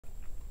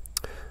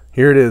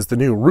Here it is, the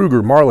new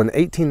Ruger Marlin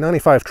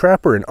 1895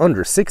 Trapper in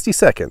under 60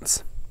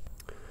 seconds.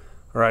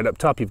 All right, up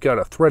top you've got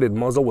a threaded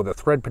muzzle with a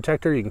thread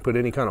protector. You can put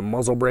any kind of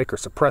muzzle brake or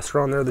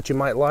suppressor on there that you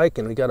might like,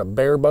 and we got a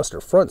Bear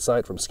Buster front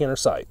sight from Skinner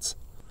Sights.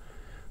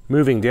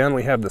 Moving down,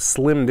 we have the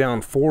slimmed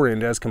down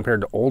forend as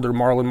compared to older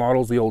Marlin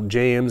models, the old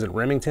JMs and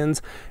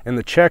Remingtons, and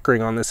the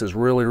checkering on this is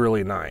really,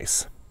 really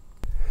nice.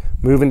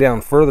 Moving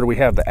down further, we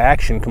have the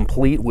action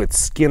complete with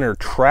Skinner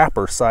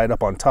Trapper sight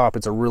up on top.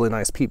 It's a really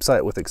nice peep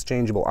sight with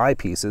exchangeable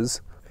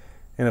eyepieces.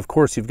 And of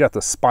course, you've got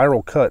the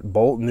spiral cut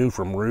bolt, new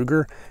from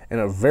Ruger, and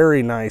a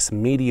very nice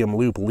medium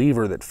loop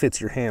lever that fits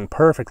your hand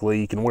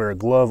perfectly. You can wear a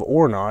glove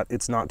or not.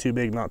 It's not too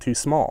big, not too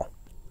small.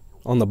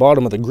 On the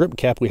bottom of the grip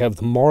cap, we have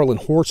the Marlin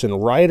horse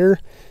and rider,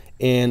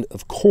 and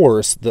of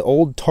course, the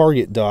old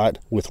target dot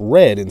with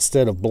red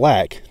instead of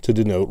black to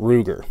denote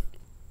Ruger.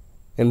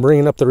 And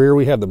bringing up the rear,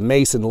 we have the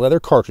Mason leather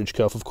cartridge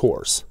cuff, of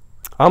course.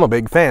 I'm a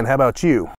big fan. How about you?